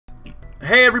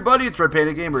Hey everybody, it's Red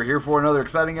Panda Gamer here for another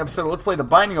exciting episode. Let's play The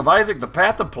Binding of Isaac, The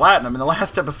Path to Platinum. In the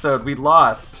last episode, we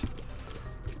lost.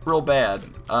 Real bad.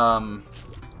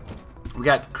 We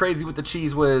got crazy with the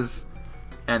Cheese Whiz,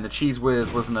 and the Cheese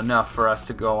Whiz wasn't enough for us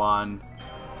to go on.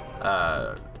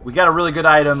 We got a really good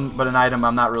item, but an item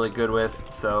I'm not really good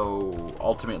with, so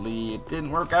ultimately it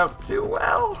didn't work out too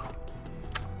well.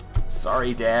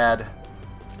 Sorry, Dad.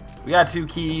 We got 2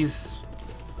 keys.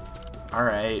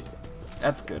 Alright.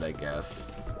 That's good, I guess.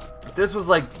 If this was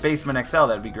like Basement XL,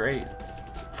 that'd be great.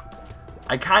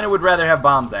 I kind of would rather have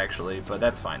bombs, actually, but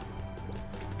that's fine.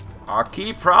 Our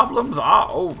key problems are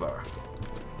over.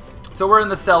 So we're in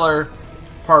the cellar,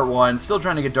 part 1. Still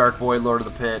trying to get Dark Void, Lord of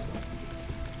the Pit.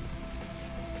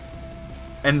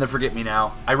 And the Forget Me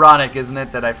Now. Ironic, isn't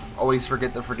it, that I always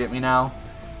forget the Forget Me Now?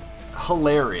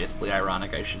 Hilariously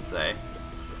ironic, I should say.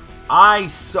 I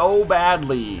so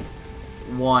badly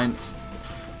want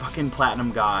fucking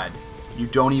Platinum God. You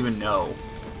don't even know.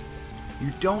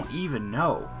 You don't even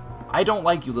know. I don't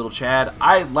like you, little Chad.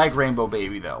 I like Rainbow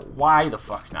Baby, though. Why the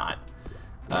fuck not?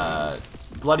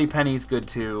 Bloody Penny's good,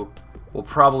 too. We'll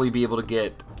probably be able to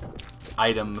get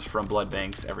items from blood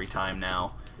banks every time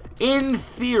now. In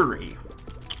theory.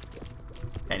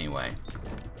 Anyway.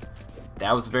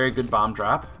 That was a very good bomb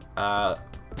drop.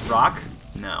 Rock?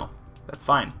 No. That's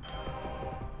fine.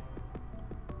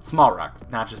 Small rock,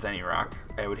 not just any rock.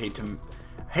 I would hate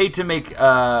to make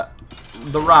the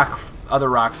other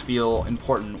rocks feel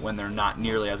important when they're not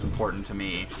nearly as important to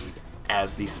me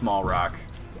as the small rock.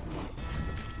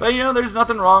 But you know, there's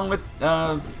nothing wrong with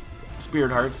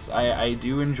Spirit Hearts. I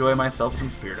do enjoy myself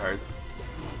some Spirit Hearts.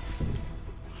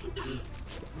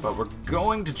 But we're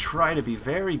going to try to be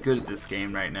very good at this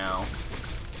game right now.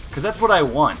 Because that's what I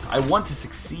want. I want to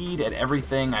succeed at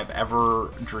everything I've ever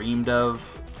dreamed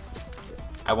of.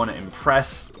 I want to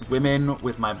impress women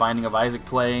with my Binding of Isaac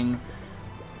playing.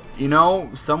 You know,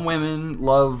 some women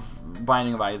love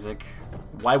Binding of Isaac.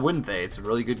 Why wouldn't they? It's a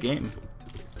really good game.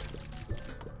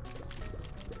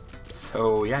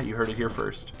 So, yeah, you heard it here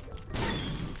first.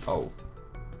 Oh.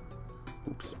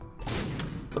 Oops.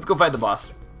 Let's go fight the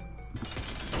boss.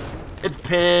 It's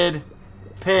Pid.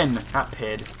 Pin, not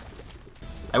Pid.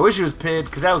 I wish it was Pid,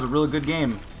 because that was a really good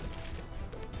game.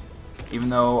 Even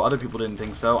though other people didn't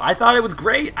think so. I thought it was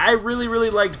great. I really, really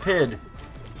liked Pid.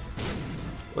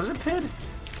 Was it Pid?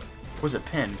 Or was it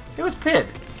Pin? It was Pid.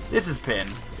 This is Pin.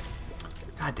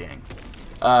 God dang.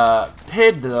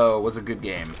 Pid, though, was a good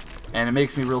game. And it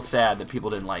makes me real sad that people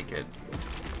didn't like it.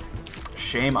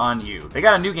 Shame on you. They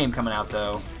got a new game coming out,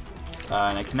 though.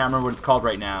 And I cannot remember what it's called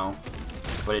right now.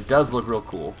 But it does look real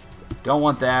cool. Don't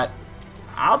want that.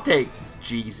 I'll take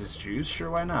Jesus Juice. Sure,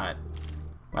 why not?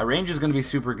 My range is going to be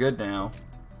super good now.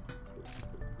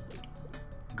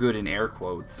 Good in air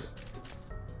quotes.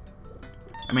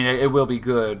 I mean, it will be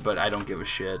good, but I don't give a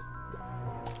shit.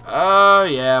 Oh,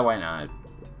 yeah, why not?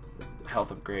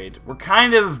 Health upgrade. We're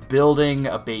kind of building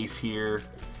a base here.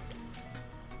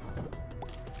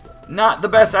 Not the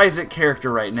best Isaac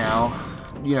character right now.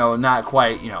 You know, not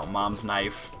quite, you know, Mom's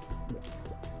Knife.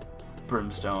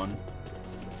 Brimstone.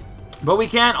 But we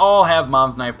can't all have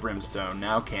Mom's Knife Brimstone,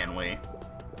 now can we?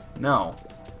 No,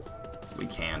 we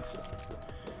can't.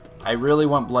 I really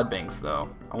want blood banks, though.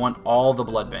 I want all the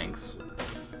blood banks.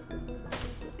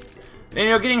 And, you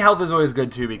know, getting health is always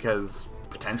good, too, because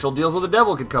potential deals with the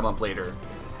devil could come up later.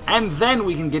 And then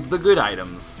we can get the good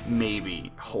items.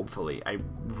 Maybe. Hopefully. I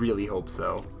really hope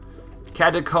so.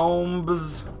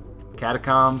 Catacombs.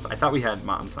 Catacombs. I thought we had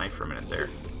Mom's Knife for a minute there.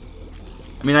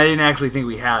 I mean, I didn't actually think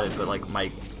we had it, but, like,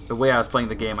 the way I was playing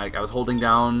the game, I was holding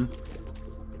down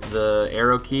the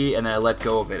arrow key, and then I let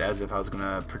go of it as if I was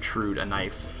gonna protrude a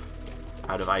knife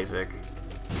out of Isaac.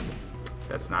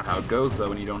 That's not how it goes, though,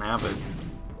 when you don't have it.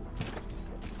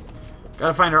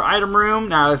 Gotta find our item room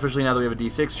now, especially now that we have a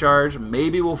D6 charge.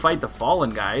 Maybe we'll fight the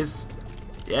fallen guys.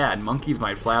 Yeah, and monkeys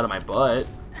might fly out of my butt.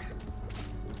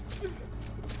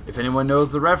 If anyone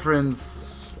knows the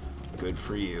reference, good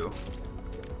for you.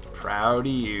 Proud of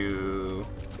you.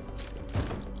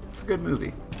 It's a good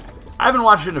movie. I haven't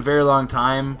watched it in a very long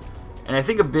time, and I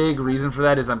think a big reason for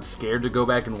that is I'm scared to go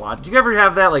back and watch. Do you ever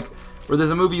have that, like, where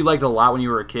there's a movie you liked a lot when you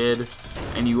were a kid,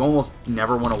 and you almost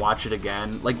never want to watch it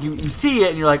again? Like, you see it,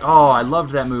 and you're like, oh, I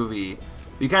loved that movie.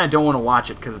 But you kind of don't want to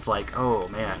watch it, because it's like, oh,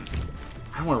 man,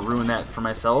 I don't want to ruin that for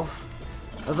myself.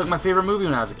 That was, like, my favorite movie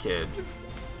when I was a kid.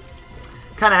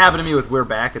 Kind of happened to me with We're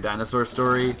Back, A Dinosaur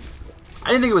Story. I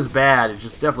didn't think it was bad, it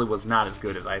just definitely was not as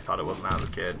good as I thought it was when I was a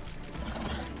kid.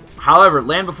 However,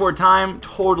 Land Before Time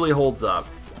totally holds up.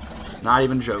 Not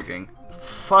even joking.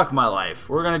 Fuck my life.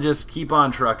 We're gonna just keep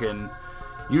on trucking.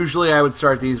 Usually I would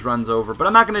start these runs over, but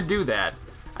I'm not gonna do that.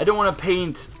 I don't want to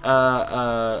paint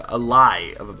a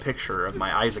lie of a picture of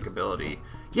my Isaac ability.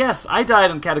 Yes, I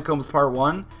died in Catacombs Part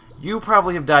 1. You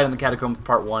probably have died in the Catacombs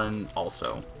Part 1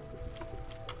 also.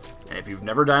 And if you've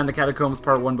never died in the Catacombs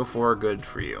Part 1 before, good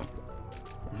for you.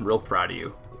 I'm real proud of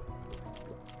you.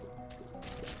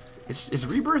 Is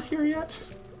Rebirth here yet?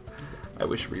 I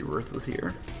wish Rebirth was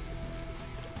here.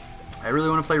 I really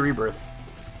want to play Rebirth.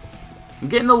 I'm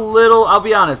getting a little, I'll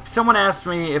be honest, someone asked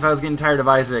me if I was getting tired of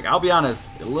Isaac. I'll be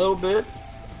honest, a little bit.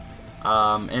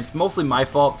 And it's mostly my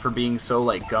fault for being so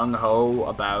like gung-ho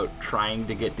about trying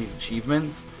to get these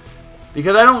achievements.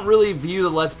 Because I don't really view the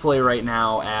Let's Play right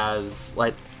now as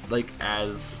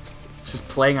as just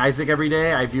playing Isaac every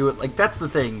day. I view it like, that's the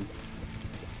thing.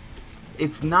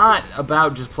 It's not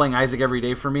about just playing Isaac every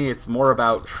day for me. It's more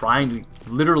about trying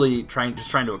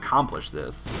to accomplish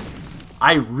this.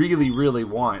 I really, really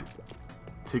want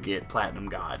to get Platinum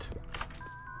God.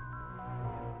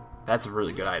 That's a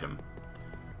really good item.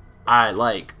 I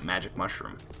like Magic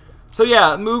Mushroom. So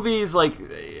yeah, movies, like,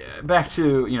 back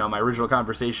to, you know, my original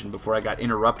conversation before I got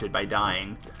interrupted by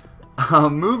dying.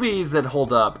 Movies that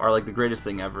hold up are like the greatest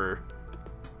thing ever.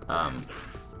 A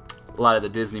lot of the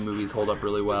Disney movies hold up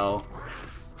really well.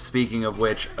 Speaking of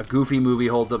which, a Goofy movie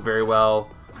holds up very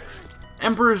well.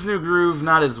 Emperor's New Groove,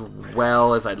 not as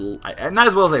well as I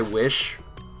wish,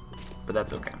 but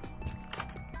that's okay.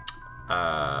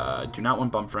 Do not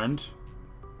want Bump Friend.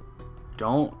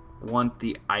 Don't want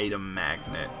the item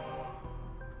magnet.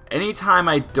 Anytime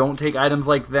I don't take items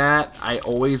like that, I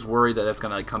always worry that that's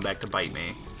gonna like come back to bite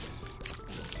me.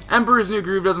 Emperor's New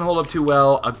Groove doesn't hold up too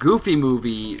well. A Goofy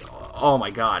movie, oh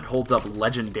my god, holds up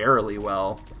legendarily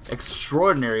well.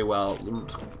 Extraordinary well.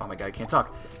 Oh my god, I can't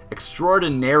talk.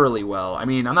 Extraordinarily well. I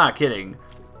mean, I'm not kidding.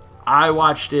 I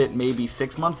watched it maybe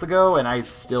 6 months ago, and I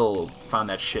still found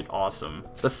that shit awesome.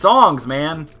 The songs,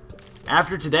 man!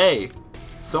 After Today.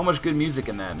 So much good music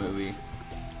in that movie.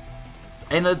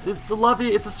 And it's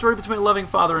a story between a loving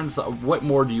father and son. What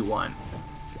more do you want?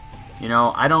 You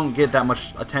know, I don't get that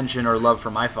much attention or love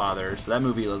from my father, so that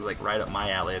movie was like right up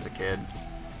my alley as a kid.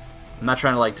 I'm not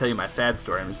trying to like tell you my sad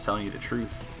story, I'm just telling you the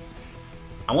truth.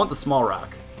 I want the small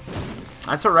rock.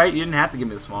 That's alright, you didn't have to give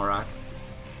me the small rock.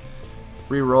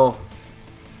 Reroll.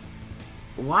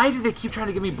 Why do they keep trying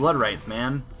to give me blood rights,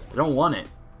 man? I don't want it.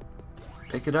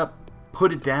 Pick it up.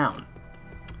 Put it down.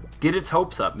 Get its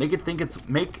hopes up. Make it think it's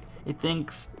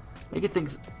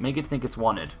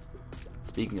wanted.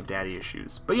 Speaking of daddy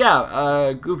issues. But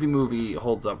yeah, Goofy movie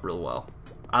holds up real well.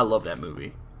 I love that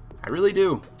movie. I really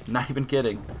do. Not even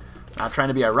kidding. Not trying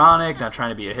to be ironic, not trying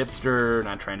to be a hipster,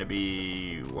 not trying to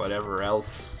be whatever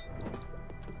else.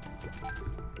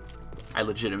 I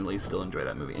legitimately still enjoy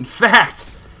that movie. In fact,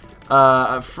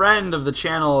 a friend of the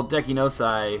channel,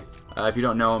 Dekinosai, if you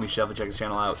don't know him, you should have to check his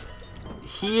channel out.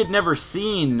 He had never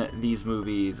seen these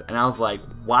movies, and I was like,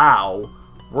 wow,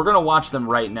 we're going to watch them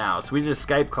right now. So we did a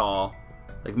Skype call,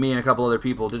 like me and a couple other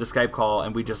people did a Skype call,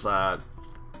 and we just, I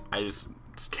just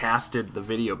casted the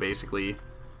video, basically.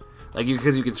 Like,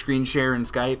 because you can screen share in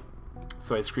Skype,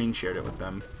 so I screen shared it with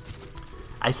them.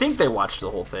 I think they watched the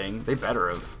whole thing. They better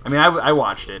have. I mean, I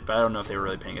watched it, but I don't know if they were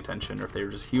really paying attention or if they were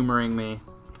just humoring me.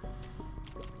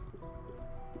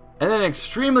 And then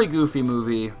Extremely Goofy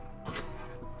movie.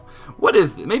 What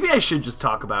is this? Maybe I should just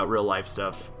talk about real life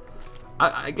stuff.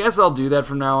 I guess I'll do that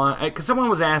from now on. Because someone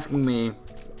was asking me,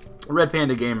 Red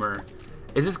Panda Gamer,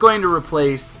 is this going to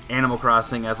replace Animal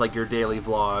Crossing as like your daily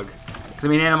vlog? Because I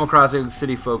mean, Animal Crossing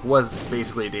City Folk was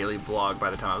basically a daily vlog by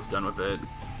the time I was done with it.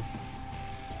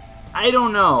 I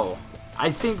don't know.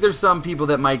 I think there's some people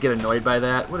that might get annoyed by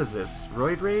that. What is this?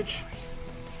 Roid Rage?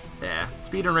 Yeah.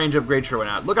 Speed and range upgrade, sure, why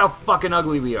not? Look how fucking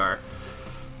ugly we are.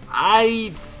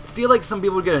 I feel like some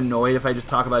people would get annoyed if I just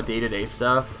talk about day-to-day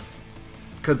stuff.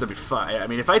 Because it'd be fun. I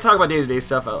mean, if I talk about day-to-day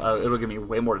stuff, it'll give me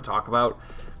way more to talk about.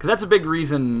 Because that's a big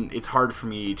reason it's hard for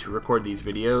me to record these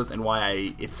videos, and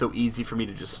why it's so easy for me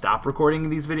to just stop recording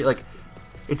these videos. Like,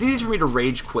 it's easy for me to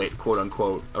rage quit,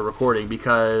 quote-unquote, a recording,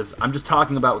 because I'm just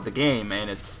talking about the game, and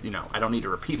it's, you know, I don't need to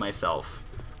repeat myself,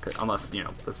 unless, you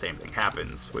know, the same thing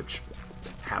happens, which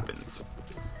happens.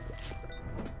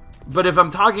 But if I'm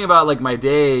talking about, like, my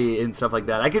day and stuff like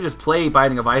that, I could just play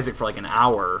Binding of Isaac for, like, an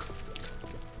hour,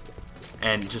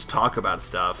 and just talk about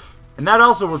stuff. And that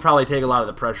also would probably take a lot of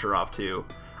the pressure off, too.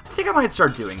 I think I might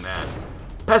start doing that.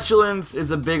 Pestilence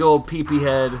is a big old pee-pee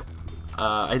head.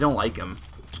 I don't like him.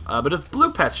 But it's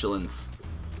Blue Pestilence,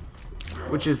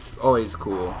 which is always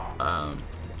cool. I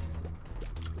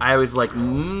always like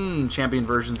champion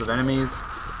versions of enemies,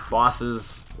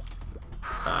 bosses,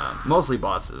 mostly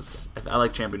bosses. I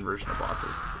like champion version of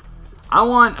bosses. I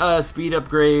want a speed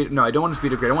upgrade. No, I don't want a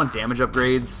speed upgrade. I want damage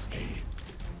upgrades.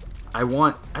 I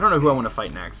don't know who I want to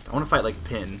fight next. I want to fight, like,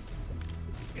 Pin.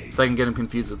 So I can get him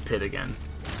confused with Pid again.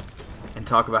 And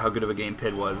talk about how good of a game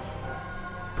Pid was.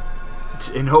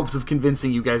 In hopes of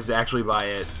convincing you guys to actually buy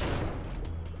it.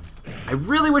 I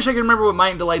really wish I could remember what Might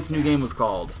and Delight's new game was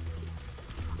called.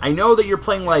 I know that you're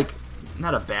playing, like,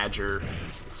 not a badger,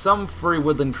 some furry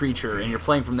woodland creature, and you're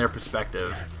playing from their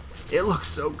perspective. It looks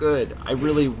so good. I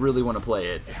really, really want to play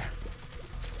it.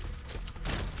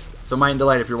 So Might and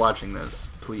Delight, if you're watching this,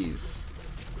 please,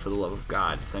 for the love of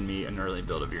God, send me an early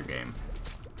build of your game.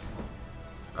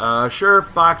 Sure,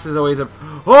 box is always a...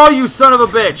 Oh, you son of a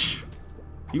bitch!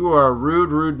 You are a rude,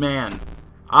 rude man.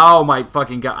 Oh my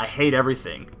fucking God, I hate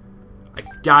everything. I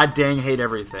god dang hate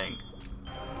everything.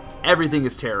 Everything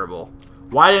is terrible.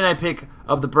 Why didn't I pick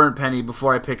up the burnt penny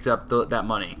before I picked up that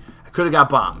money? I could have got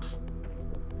bombs.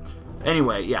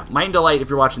 Anyway, yeah, Might and Delight, if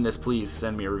you're watching this, please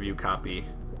send me a review copy.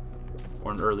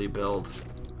 Or an early build.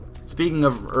 Speaking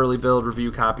of early build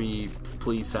review copy,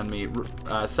 please send me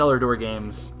Cellar Door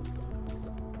Games.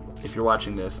 If you're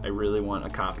watching this, I really want a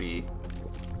copy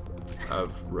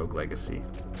of Rogue Legacy.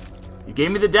 You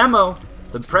gave me the demo,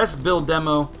 the press build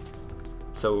demo,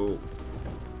 so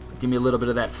give me a little bit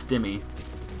of that stimmy.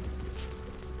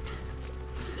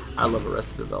 I love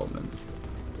Arrested Development.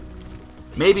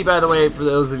 Maybe, by the way, for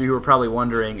those of you who are probably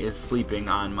wondering, is sleeping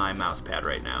on my mouse pad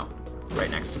right now, right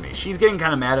next to me. She's getting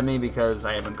kind of mad at me because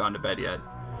I haven't gone to bed yet.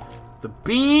 The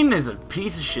Bean is a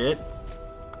piece of shit.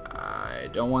 I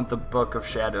don't want the Book of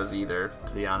Shadows either,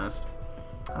 to be honest.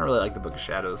 I don't really like the Book of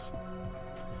Shadows.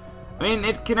 I mean,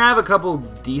 it can have a couple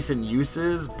decent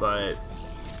uses, but...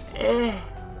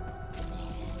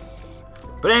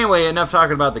 But anyway, enough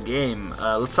talking about the game.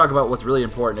 Let's talk about what's really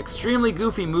important. Extremely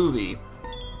goofy movie.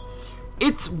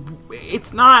 It's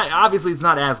not, obviously it's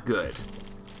not as good.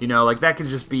 You know, like that could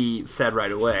just be said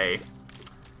right away.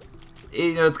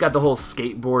 You know, it's got the whole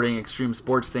skateboarding, extreme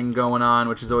sports thing going on,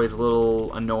 which is always a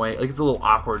little annoying. Like, it's a little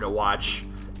awkward to watch.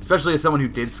 Especially as someone who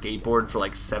did skateboard for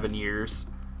like 7 years.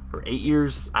 Or 8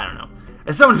 years? I don't know.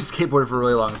 As someone who skateboarded for a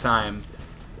really long time,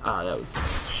 that was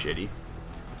shitty.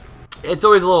 It's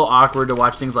always a little awkward to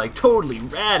watch things like totally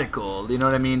radical, you know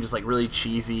what I mean? Just like really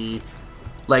cheesy.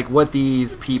 Like what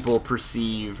these people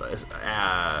perceive as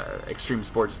extreme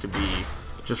sports to be,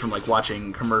 just from like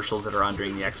watching commercials that are on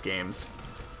during the X Games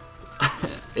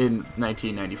in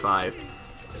 1995.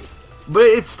 But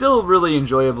it's still really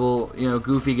enjoyable. You know,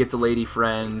 Goofy gets a lady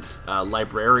friend,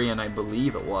 Librarian, I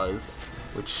believe it was,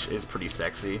 which is pretty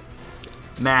sexy.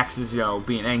 Max is, you know,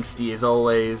 being angsty as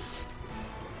always.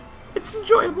 It's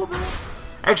enjoyable though.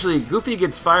 Actually, Goofy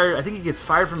gets fired. I think he gets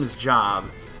fired from his job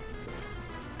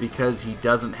because he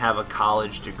doesn't have a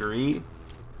college degree.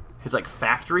 His like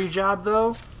factory job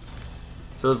though.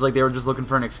 So it's like they were just looking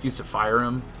for an excuse to fire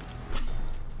him.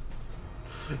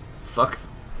 Fuck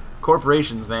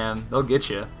corporations, man. They'll get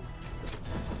you.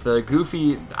 The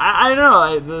Goofy, I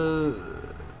don't know.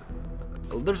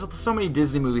 There's so many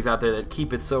Disney movies out there that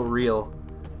keep it so real.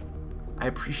 I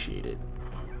appreciate it.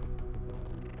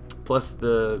 Plus,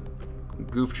 the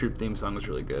Goof Troop theme song was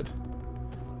really good.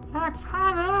 Like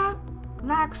father,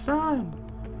 like son,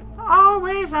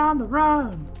 always on the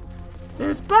run.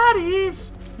 There's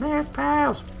buddies, there's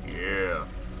pals. Yeah.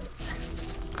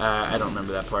 I don't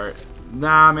remember that part.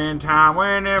 I'm in time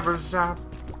whenever stop.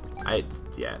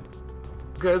 Yeah.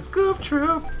 Cause Goof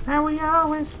Troop, and we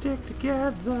always stick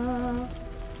together.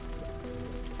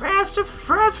 Best of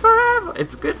friends forever.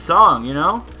 It's a good song, you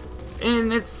know,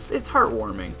 and it's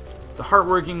heartwarming. It's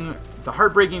a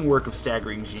heartbreaking work of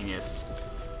staggering genius,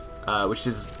 which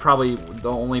is probably the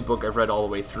only book I've read all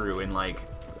the way through in like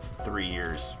 3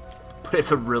 years. But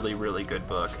it's a really, really good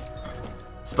book.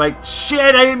 Spike,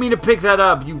 shit! I didn't mean to pick that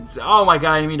up. Oh my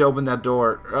god! I didn't mean to open that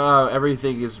door.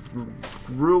 Everything is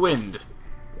ruined.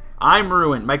 I'm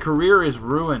ruined. My career is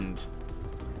ruined.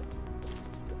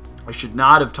 I should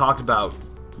not have talked about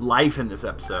life in this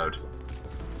episode.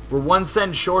 We're 1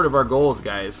 cent short of our goals,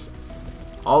 guys.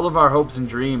 All of our hopes and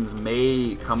dreams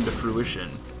may come to fruition,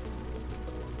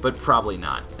 but probably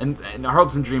not. And our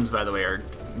hopes and dreams, by the way, are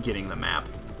getting the map.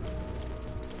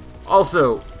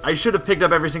 Also, I should have picked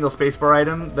up every single spacebar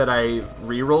item that I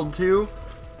re-rolled to,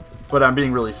 but I'm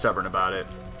being really stubborn about it.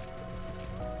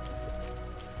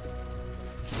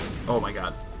 Oh my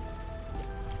god.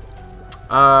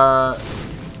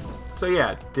 So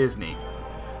yeah, Disney.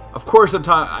 Of course,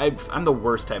 I'm the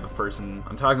worst type of person.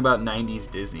 I'm talking about 90s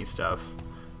Disney stuff.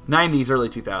 90s, early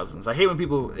 2000s. I hate when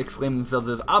people exclaim themselves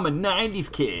as, I'm a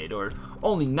 90s kid, or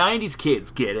only 90s kids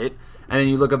get it. And then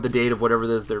you look up the date of whatever it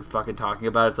is they're fucking talking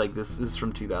about. It's like, this is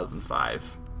from 2005.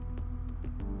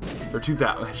 Or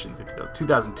 2000, I shouldn't say 2000,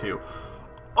 2002.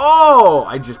 Oh,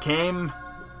 I just came.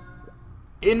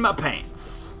 in my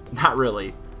pants. Not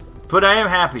really. But I am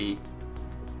happy.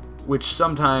 Which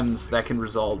sometimes that can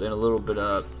result in a little bit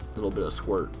of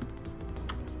squirt.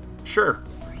 Sure.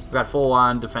 We've got full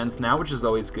on defense now, which is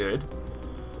always good.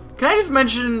 Can I just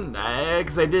mention,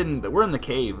 because I didn't, that we're in the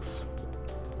caves.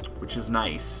 Which is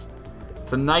nice.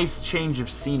 It's a nice change of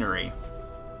scenery.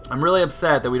 I'm really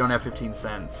upset that we don't have 15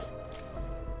 cents.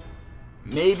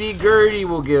 Maybe Gertie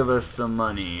will give us some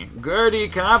money. Gertie,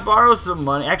 can I borrow some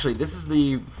money? Actually, this is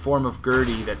the form of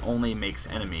Gertie that only makes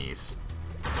enemies.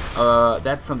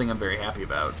 That's something I'm very happy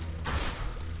about.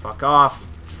 Fuck off.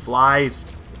 Flies.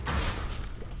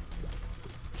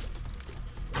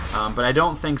 But I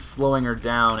don't think slowing her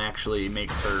down actually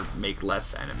makes her make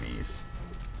less enemies.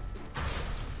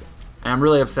 And I'm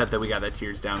really upset that we got that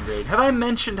Tears downgrade. Have I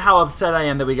mentioned how upset I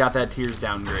am that we got that Tears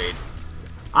downgrade?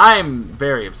 I'm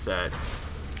very upset.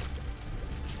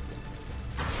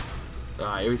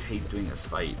 I always hate doing this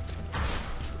fight.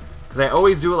 Because I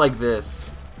always do it like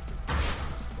this.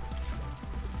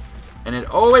 And it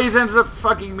always ends up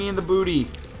fucking me in the booty.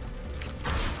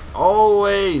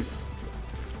 Always.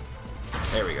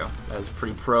 There we go. That is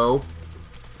pretty pro.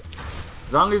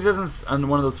 As long as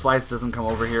one of those flies doesn't come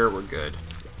over here, we're good.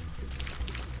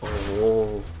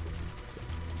 Oh.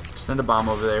 Send a bomb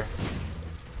over there.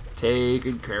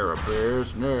 Taking care of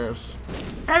business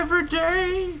every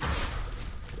day.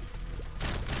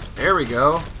 There we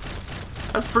go.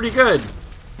 That's pretty good.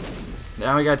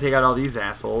 Now we gotta take out all these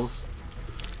assholes.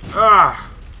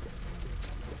 Ah!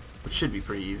 Which should be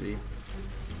pretty easy.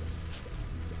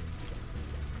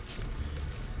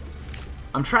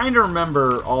 I'm trying to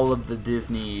remember all of the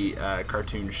Disney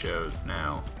cartoon shows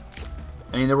now.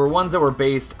 I mean, there were ones that were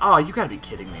based... Oh, you gotta be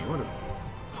kidding me. What a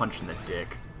punch in the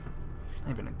dick.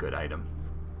 Not even a good item.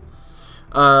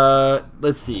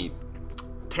 Let's see.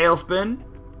 Tailspin,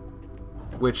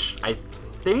 which I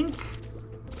think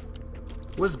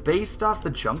was based off the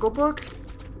Jungle Book?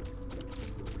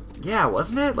 Yeah,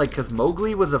 wasn't it? Like, because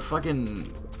Mowgli was a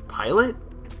fucking pilot?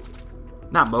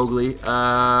 Not Mowgli.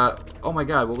 Oh my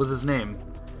god, what was his name?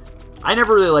 I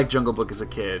never really liked Jungle Book as a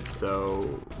kid, so...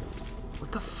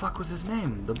 What the fuck was his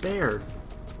name? The bear.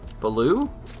 Baloo?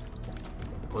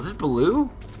 Was it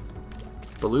Baloo?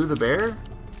 Baloo the bear?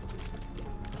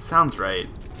 That sounds right.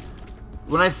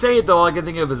 When I say it, though, all I can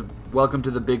think of is Welcome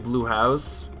to the Big Blue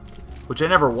House, which I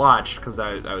never watched because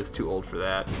I was too old for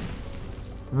that.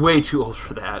 Way too old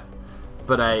for that.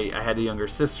 But I had a younger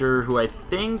sister who I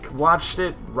think watched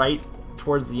it right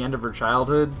towards the end of her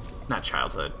childhood. Not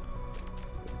childhood.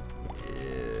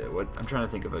 What? I'm trying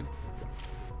to think of a...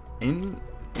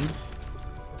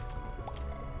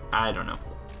 I don't know.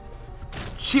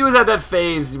 She was at that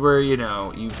phase where, you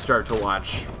know, you start to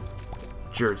watch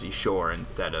Jersey Shore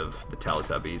instead of the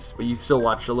Teletubbies. But you still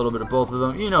watch a little bit of both of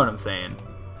them. You know what I'm saying.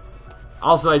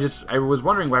 Also, I was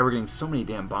wondering why we're getting so many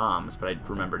damn bombs, but I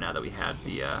remember now that we had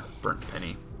the burnt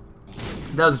penny.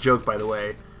 That was a joke, by the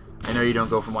way. I know you don't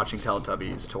go from watching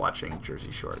Teletubbies to watching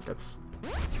Jersey Shore. That's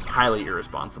highly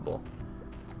irresponsible.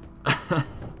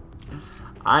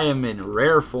 I am in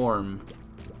rare form.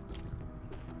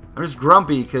 I'm just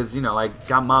grumpy because, you know, I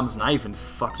got Mom's knife and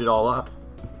fucked it all up.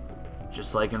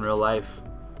 Just like in real life.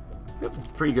 We have a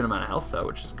pretty good amount of health, though,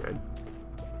 which is good.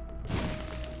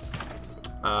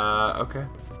 Okay.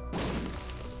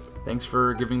 Thanks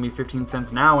for giving me 15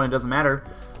 cents now when it doesn't matter.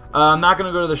 I'm not going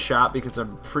to go to the shop because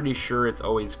I'm pretty sure it's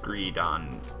always greed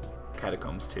on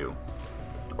Catacombs 2.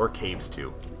 Or Caves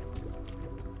 2.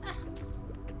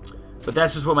 But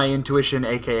that's just what my intuition,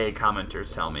 aka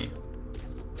commenters, tell me.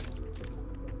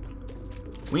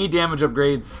 We need damage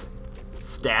upgrades.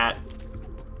 Stat.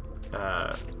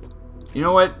 You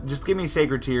know what? Just give me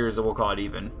Sacred Tears and we'll call it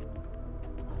even.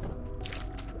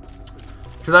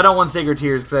 Because I don't want Sacred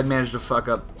Tears because I'd managed to fuck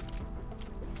up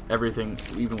everything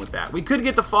even with that. We could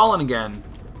get the Fallen again,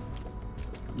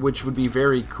 which would be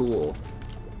very cool.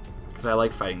 Because I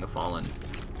like fighting the Fallen.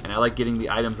 And I like getting the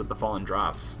items that the Fallen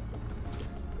drops.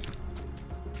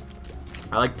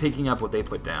 I like picking up what they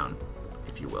put down,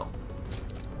 if you will.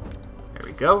 There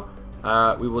we go.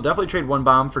 We will definitely trade 1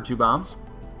 bomb for 2 bombs.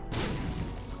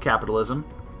 Capitalism.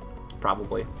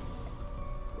 Probably.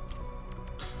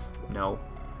 No.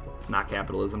 It's not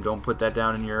capitalism. Don't put that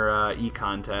down in your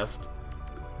econ test.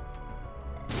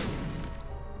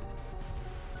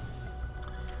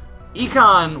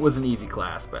 Econ was an easy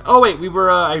class, but... Oh, wait, we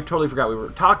were... I totally forgot. We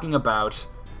were talking about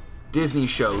Disney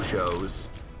shows.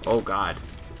 Oh, God.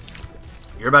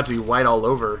 You're about to be white all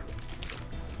over.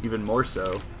 Even more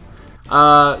so.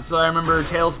 So I remember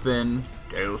Tailspin.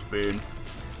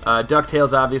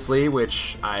 DuckTales, obviously,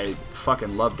 which I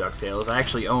fucking love DuckTales. I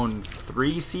actually own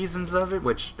 3 seasons of it,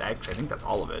 which actually I think that's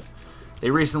all of it. They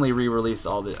recently re-released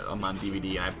all them on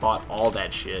DVD, and I bought all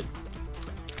that shit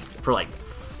for like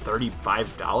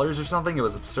 $35 or something. It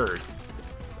was absurd.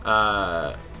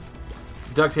 DuckTales,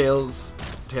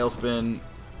 Tailspin.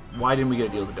 Why didn't we get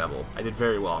a deal with the devil? I did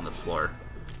very well on this floor.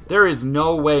 There is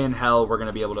no way in hell we're going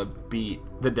to be able to beat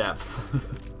the depths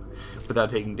without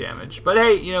taking damage. But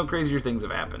hey, you know, crazier things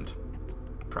have happened.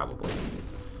 Probably.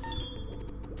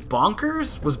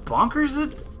 Bonkers? Was Bonkers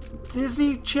a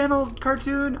Disney Channel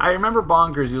cartoon? I remember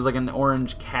Bonkers. He was like an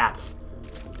orange cat.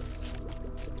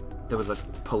 There was a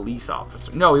police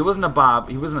officer. No, he wasn't a Bob.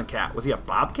 He wasn't a cat. Was he a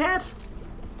bobcat?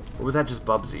 Or was that just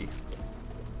Bubsy?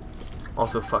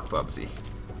 Also, fuck Bubsy.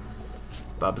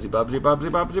 Bubsy, Bubsy, Bubsy,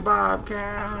 Bubsy,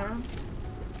 Bobcat.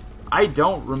 I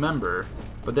don't remember.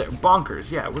 But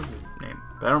Bonkers, yeah, what's his name?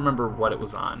 But I don't remember what it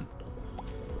was on.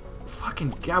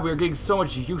 Fucking god, we are getting so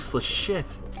much useless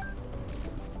shit.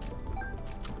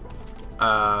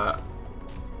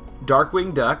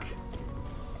 Darkwing Duck,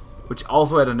 which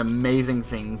also had an amazing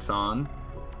theme song.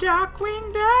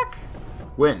 Darkwing Duck.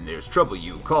 When there's trouble,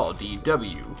 you call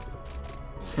DW.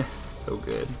 So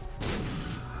good.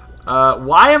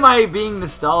 Why am I being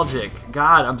nostalgic?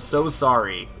 God, I'm so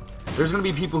sorry. There's gonna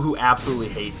be people who absolutely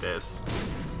hate this.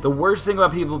 The worst thing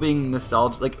about people being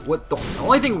nostalgic, like, the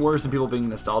only thing worse than people being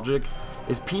nostalgic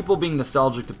is people being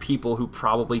nostalgic to people who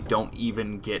probably don't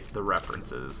even get the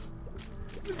references.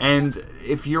 And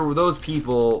if you're those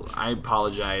people, I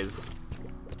apologize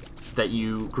that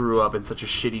you grew up in such a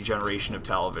shitty generation of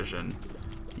television.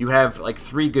 You have, like,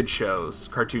 3 good shows,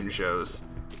 cartoon shows.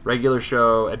 Regular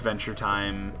Show, Adventure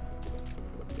Time.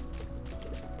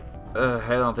 I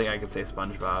don't think I could say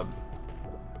SpongeBob,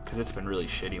 because it's been really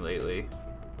shitty lately.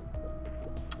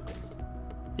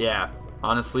 Yeah,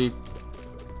 honestly,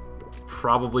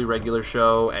 probably Regular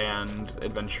Show and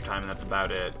Adventure Time, and that's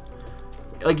about it.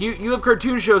 Like, you have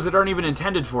cartoon shows that aren't even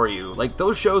intended for you. Like,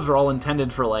 those shows are all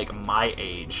intended for, like, my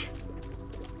age.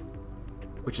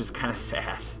 Which is kind of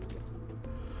sad.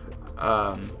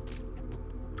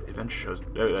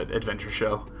 Adventure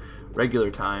Show.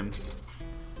 Regular Time.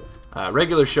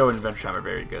 Regular Show and Adventure Time are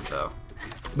very good, though.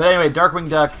 But anyway, Darkwing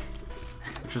Duck,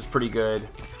 which was pretty good.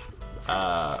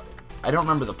 I don't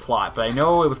remember the plot, but I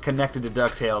know it was connected to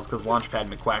DuckTales because Launchpad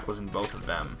McQuack was in both of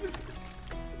them.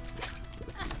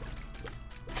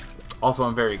 Also,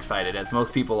 I'm very excited, as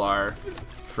most people are,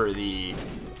 for the...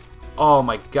 Oh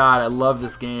my god, I love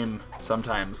this game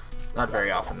sometimes. Not very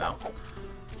often, though.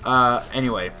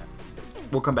 Anyway,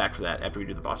 we'll come back for that after we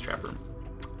do the boss trap room.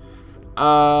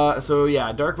 So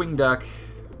yeah, Darkwing Duck.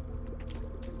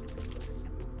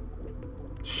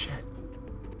 Shit.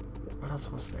 What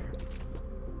else was there?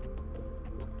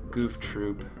 Goof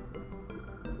Troop.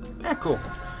 Yeah, cool.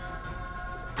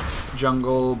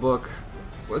 Jungle Book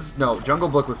was... No, Jungle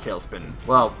Book was Tailspin.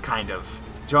 Well, kind of.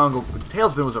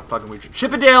 Tailspin was a fucking weird...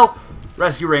 Chippendale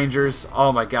Rescue Rangers.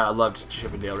 Oh my god, I loved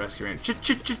Chippendale Rescue Rangers.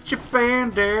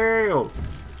 Chippendale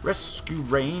Rescue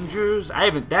Rangers.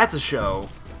 That's a show.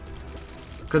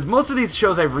 Because most of these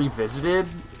shows I've revisited,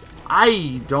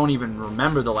 I don't even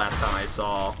remember the last time I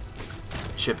saw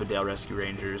Chippendale Rescue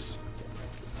Rangers.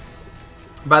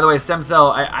 By the way, Stem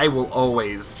Cell, I will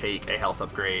always take a health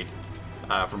upgrade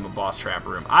from a boss trap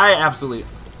room. I absolutely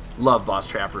love boss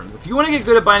trap rooms. If you want to get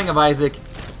good at Binding of Isaac,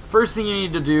 first thing you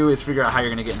need to do is figure out how you're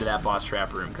going to get into that boss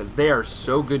trap room, because they are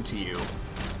so good to you.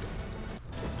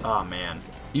 Oh man.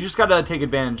 You just got to take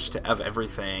advantage of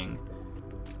everything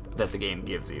that the game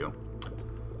gives you.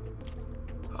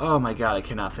 Oh my god, I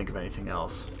cannot think of anything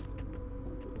else.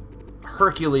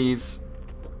 Hercules,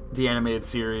 the animated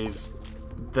series,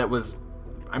 that was,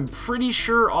 I'm pretty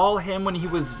sure, all him when he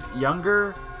was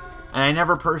younger, and I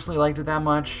never personally liked it that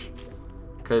much,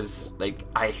 because, like,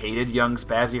 I hated young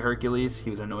spazzy Hercules. He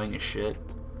was annoying as shit.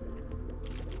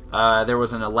 There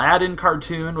was an Aladdin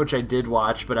cartoon, which I did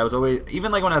watch, but I was always,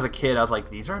 even like when I was a kid, I was like,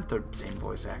 these aren't the same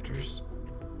voice actors.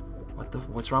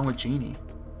 What's wrong with Genie?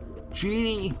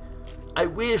 Genie! I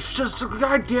wish, just,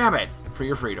 god damn it, for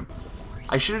your freedom.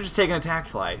 I should have just taken Attack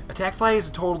Fly. Attack Fly is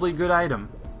a totally good item.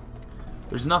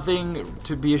 There's nothing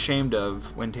to be ashamed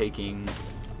of when taking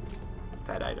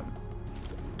that item.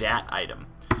 Dat item.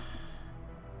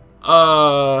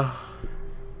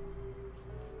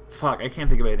 Fuck, I can't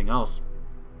think of anything else.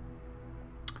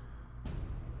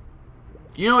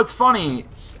 You know, it's funny.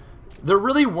 There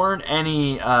really weren't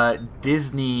any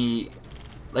Disney,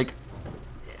 like,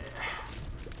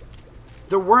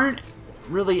 there weren't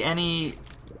really any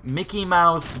Mickey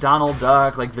Mouse, Donald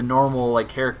Duck, like the normal like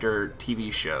character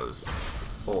TV shows.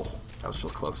 Oh, that was so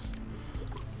close.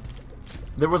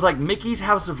 There was like Mickey's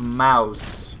House of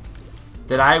Mouse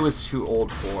that I was too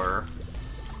old for.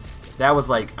 That was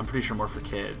like, I'm pretty sure more for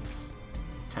kids.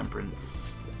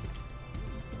 Temperance.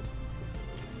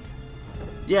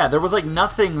 Yeah, there was like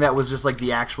nothing that was just like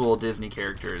the actual Disney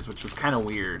characters, which was kind of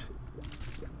weird.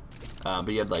 But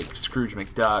you had like Scrooge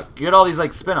McDuck. You had all these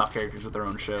like spin-off characters with their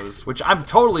own shows, which I'm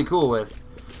totally cool with.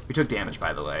 We took damage,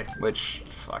 by the way, which,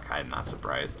 fuck, I'm not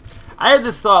surprised. I had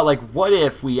this thought, like, what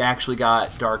if we actually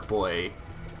got Dark Boy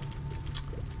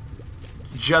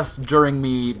just during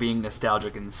me being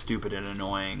nostalgic and stupid and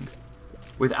annoying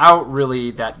without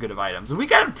really that good of items? And we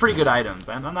got pretty good items.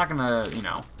 I'm not gonna, you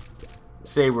know,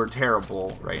 say we're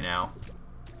terrible right now.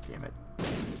 Damn it.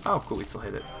 Oh, cool, we still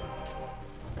hit it.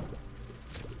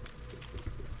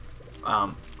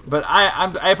 But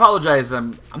I apologize.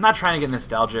 I'm not trying to get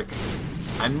nostalgic.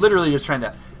 I'm literally just trying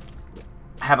to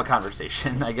have a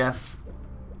conversation, I guess.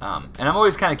 And I'm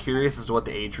always kind of curious as to what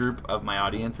the age group of my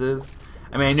audience is.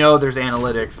 I mean, I know there's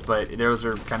analytics, but those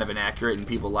are kind of inaccurate, and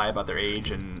people lie about their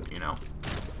age, and, you know.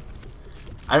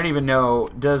 I don't even know.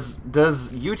 Does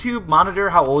YouTube monitor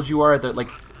how old you are? Like,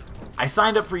 I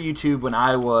signed up for YouTube when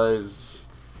I was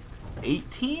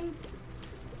 18?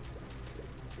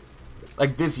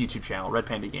 Like this YouTube channel, Red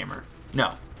Panda Gamer.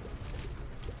 No.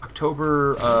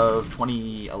 October of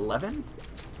 2011?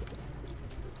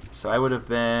 So I would have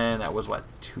been, that was what,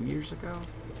 2 years ago?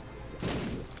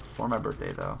 Before my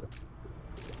birthday, though.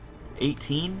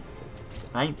 18?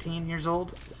 19 years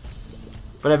old?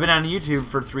 But I've been on YouTube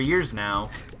for 3 years now,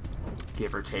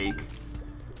 give or take.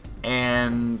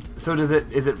 And so is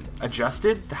it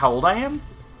adjusted how old I am?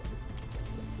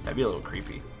 That'd be a little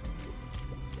creepy.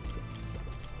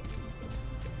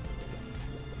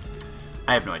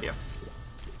 I have no idea.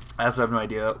 I also have no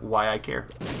idea why I care.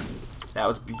 That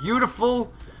was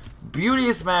beautiful.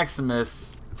 Beauteous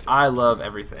Maximus. I love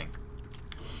everything.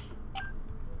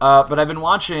 But I've been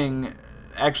watching,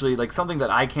 actually, like, something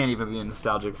that I can't even be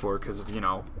nostalgic for because, you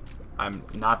know, I'm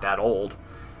not that old.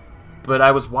 But I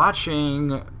was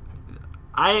watching...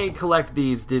 I collect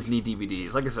these Disney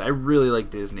DVDs. Like I said, I really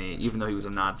like Disney, even though he was a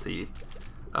Nazi.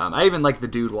 I even like the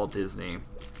dude Walt Disney,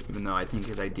 even though I think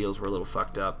his ideals were a little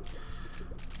fucked up.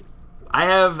 I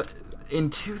have... In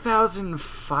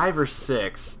 2005 or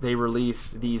 6, they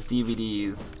released these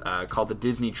DVDs called the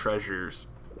Disney Treasures.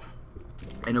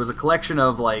 And it was a collection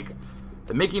of, like,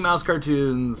 the Mickey Mouse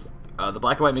cartoons, the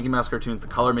black and white Mickey Mouse cartoons, the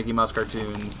color Mickey Mouse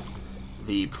cartoons,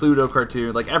 the Pluto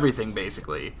cartoon, like, everything,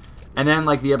 basically. And then,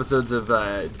 like, the episodes of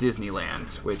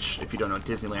Disneyland, which, if you don't know what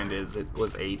Disneyland is, it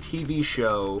was a TV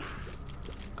show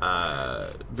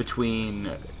between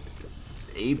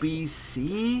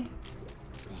ABC...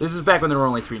 This is back when there were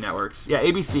only 3 networks. Yeah,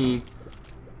 ABC,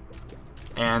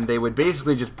 and they would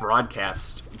basically just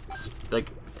broadcast,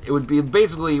 like, it would be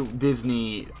basically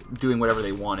Disney doing whatever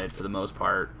they wanted for the most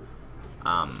part.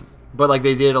 But, like,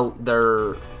 they did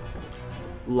their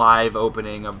live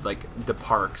opening of, like, the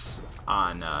parks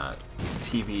on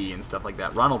TV and stuff like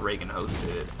that. Ronald Reagan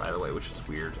hosted it, by the way, which is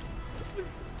weird.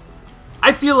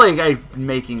 I feel like I'm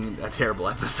making a terrible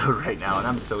episode right now, and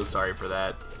I'm so sorry for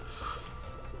that.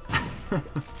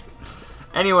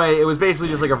 Anyway, it was basically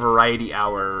just like a variety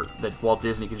hour that Walt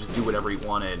Disney could just do whatever he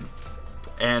wanted.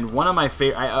 And one of my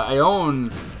favorite... I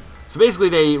own... So basically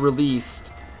they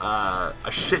released a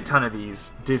shit ton of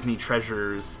these Disney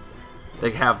Treasures.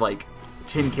 They have like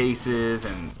tin cases,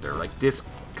 and they're like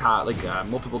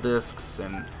multiple discs,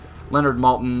 and Leonard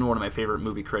Maltin, one of my favorite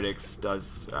movie critics,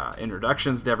 does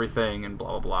introductions to everything and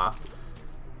blah blah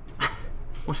blah.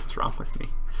 What is wrong with me?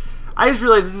 I just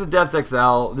realized this is a Depth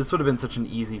XL. This would have been such an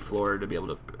easy floor to be able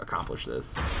to accomplish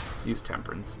this. Let's use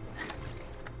Temperance.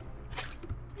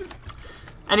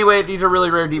 Anyway, these are really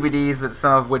rare DVDs, that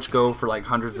some of which go for like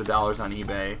hundreds of dollars on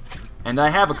eBay. And I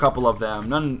have a couple of them.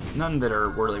 None that are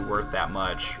really worth that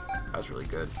much. That was really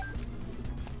good.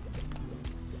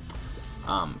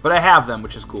 But I have them,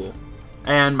 which is cool.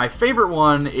 And my favorite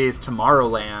one is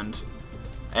Tomorrowland.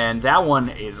 And that one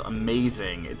is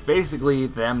amazing. It's basically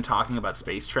them talking about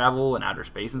space travel and outer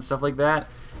space and stuff like that.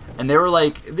 And they were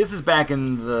like, this is back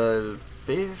in the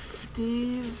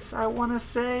 50s, I want to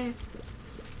say.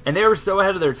 And they were so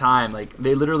ahead of their time. Like,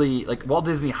 they literally, like, Walt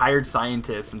Disney hired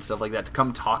scientists and stuff like that to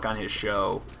come talk on his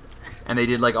show. And they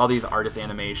did, like, all these artist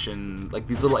animation, like,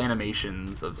 these little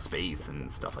animations of space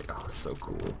and stuff like, oh, so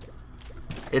cool.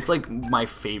 It's, like, my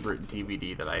favorite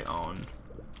DVD that I own.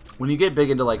 When you get big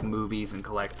into, like, movies and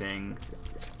collecting,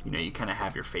 you know, you kind of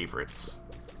have your favorites.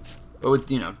 But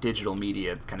with, you know, digital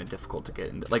media, it's kind of difficult to get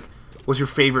into. Like, what's your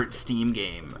favorite Steam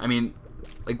game? I mean,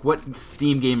 like, what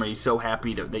Steam game are you so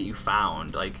happy that you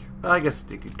found? Like, well, I guess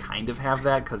you could kind of have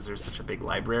that because there's such a big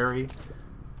library.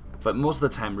 But most of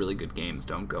the time, really good games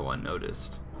don't go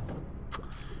unnoticed.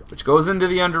 Which goes into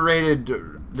the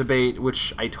underrated debate,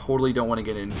 which I totally don't want to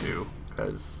get into,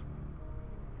 because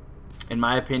in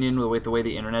my opinion, with the way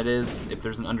the internet is, if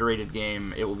there's an underrated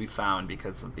game, it will be found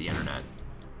because of the internet.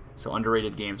 So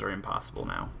underrated games are impossible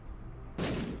now.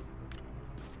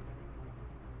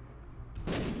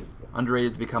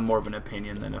 Underrated's become more of an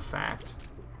opinion than a fact.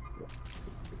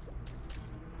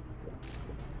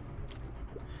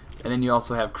 And then you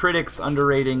also have critics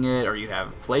underrating it, or you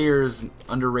have players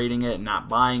underrating it and not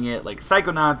buying it. Like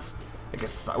Psychonauts, I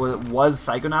guess, was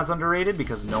Psychonauts underrated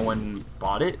because no one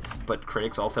bought it, but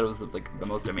critics all said it was like the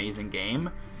most amazing game.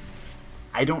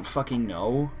 I don't fucking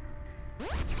know.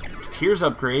 Tears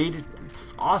Upgrade,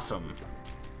 awesome.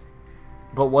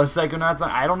 But was Psychonauts?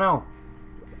 I don't know.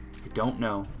 I don't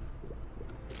know.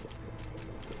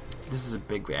 This is a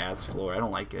big ass floor. I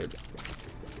don't like it.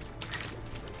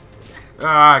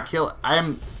 Ah, kill.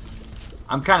 I'm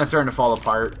kind of starting to fall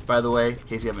apart, by the way, in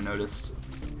case you haven't noticed.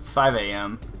 It's 5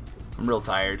 a.m. I'm real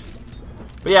tired.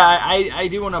 But yeah, I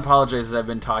do want to apologize that I've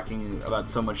been talking about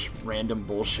so much random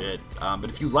bullshit. But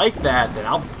if you like that, then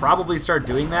I'll probably start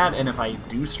doing that. And if I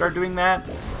do start doing that,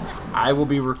 I will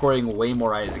be recording way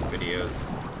more Isaac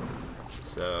videos.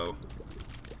 So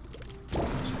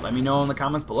just let me know in the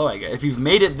comments below, I guess. If you've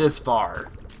made it this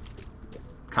far,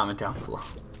 comment down below.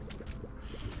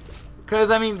 Because,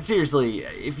 I mean, seriously,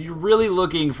 if you're really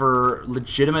looking for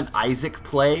legitimate Isaac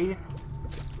play,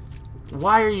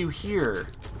 why are you here?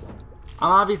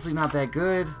 I'm obviously not that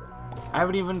good. I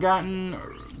haven't even gotten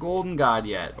Golden God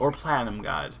yet, or Platinum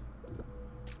God,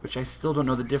 which I still don't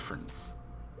know the difference.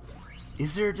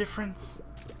 Is there a difference?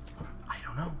 I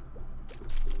don't know.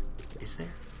 Is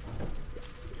there?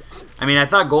 I mean, I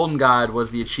thought Golden God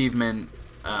was the achievement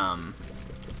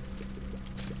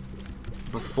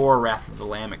before Wrath of the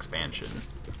Lamb expansion.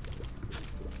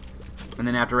 And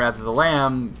then after Wrath of the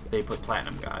Lamb, they put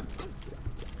Platinum God.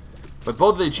 But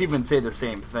both of the achievements say the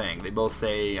same thing. They both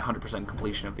say 100%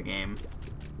 completion of the game.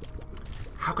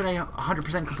 How can I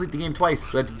 100% complete the game twice?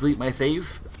 Do I have to delete my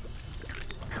save?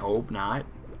 I hope not,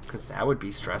 because that would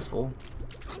be stressful.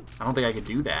 I don't think I could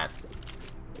do that.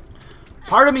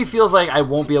 Part of me feels like I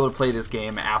won't be able to play this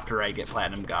game after I get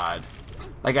Platinum God.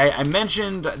 Like, I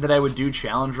mentioned that I would do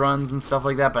challenge runs and stuff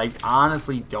like that, but I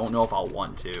honestly don't know if I'll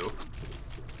want to.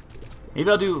 Maybe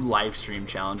I'll do live stream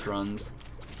challenge runs.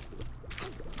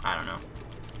 I don't know.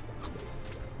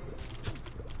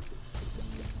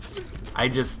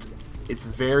 It's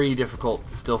very difficult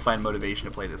to still find motivation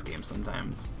to play this game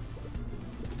sometimes.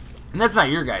 And that's not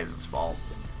your guys' fault.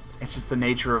 It's just the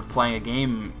nature of playing a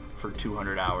game for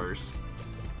 200 hours.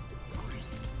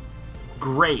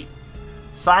 Great.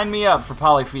 Sign me up for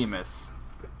Polyphemus.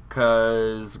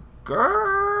 Cause,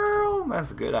 girl,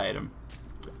 that's a good item.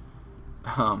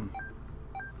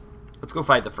 Let's go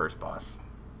fight the first boss.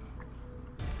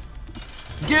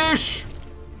 Gish!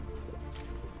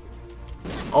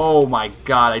 Oh my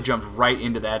god, I jumped right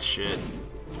into that shit.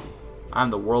 I'm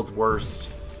the world's worst.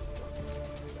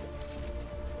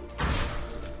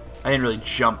 I didn't really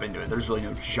jump into it. There's really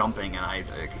no jumping in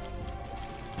Isaac.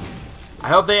 I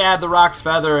hope they add the Rock's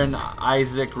Feather in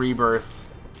Isaac Rebirth.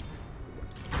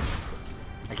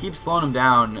 I keep slowing him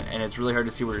down, and it's really hard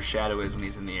to see where his shadow is when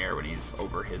he's in the air, when he's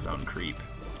over his own creep.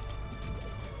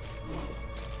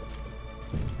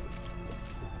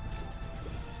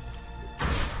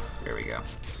 There we go.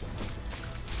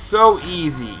 So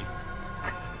easy.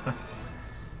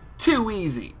 Too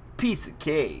easy. Piece of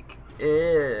cake.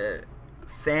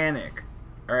 Sanic.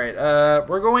 Alright,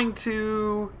 we're going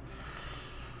to,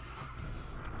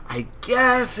 I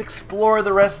guess, explore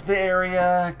the rest of the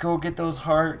area. Go get those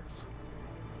hearts.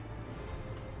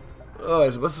 Oh,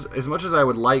 as much as I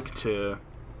would like to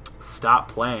stop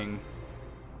playing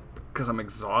because I'm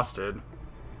exhausted,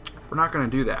 we're not going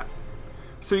to do that.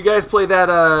 So you guys play that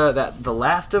The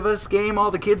Last of Us game all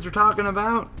the kids are talking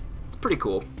about? It's pretty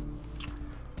cool.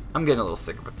 I'm getting a little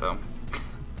sick of it though.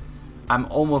 I'm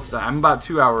about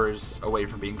 2 hours away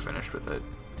from being finished with it.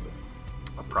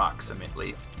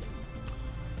 Approximately.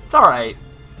 It's alright.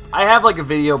 I have like a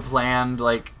video planned,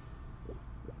 like,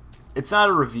 it's not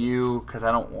a review because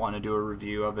I don't want to do a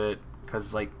review of it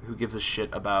because, like, who gives a shit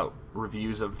about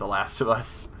reviews of The Last of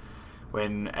Us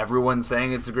when everyone's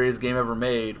saying it's the greatest game ever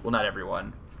made? Well, not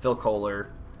everyone. Phil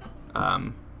Kohler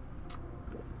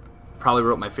probably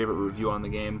wrote my favorite review on the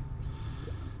game.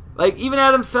 Like, even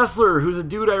Adam Sessler, who's a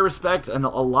dude I respect a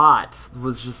lot,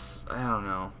 was just, I don't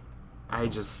know. I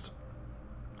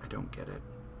don't get it.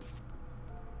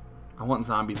 I want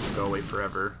zombies to go away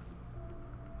forever.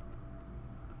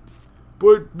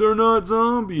 But they're not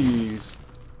zombies.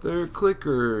 They're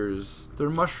clickers. They're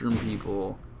mushroom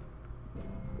people.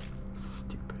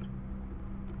 Stupid.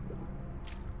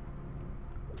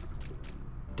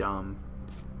 Dumb.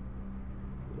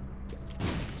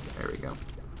 There we go.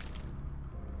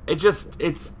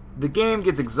 It's the game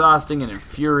gets exhausting and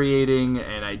infuriating,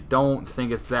 and I don't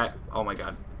think it's that. Oh my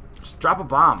god. Just drop a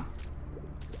bomb.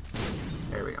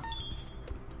 There we go.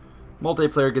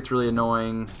 Multiplayer gets really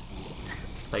annoying.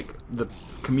 Like, the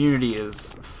community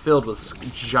is filled with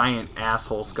giant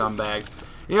asshole scumbags.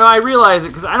 You know, I realize it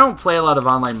because I don't play a lot of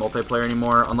online multiplayer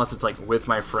anymore unless it's, like, with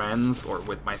my friends or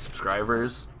with my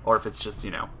subscribers, or if it's just,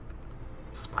 you know,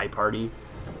 Spy Party.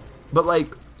 But,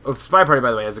 like, Spy Party,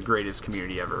 by the way, has the greatest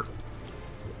community ever.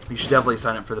 You should definitely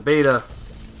sign up for the beta.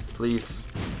 Please.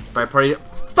 Spy Party.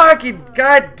 Fucking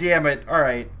goddamn it.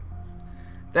 Alright.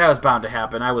 That was bound to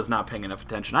happen. I was not paying enough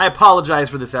attention. I apologize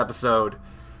for this episode.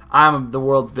 I'm the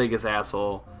world's biggest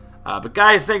asshole. But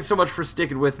guys, thanks so much for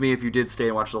sticking with me if you did stay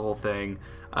and watch the whole thing.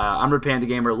 I'm Red Panda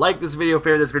Gamer. Like this video,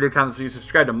 favorite this video, comment,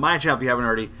 subscribe to my channel if you haven't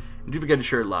already. And don't forget to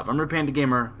share love. I'm Red Panda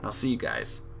Gamer, and I'll see you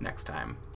guys next time.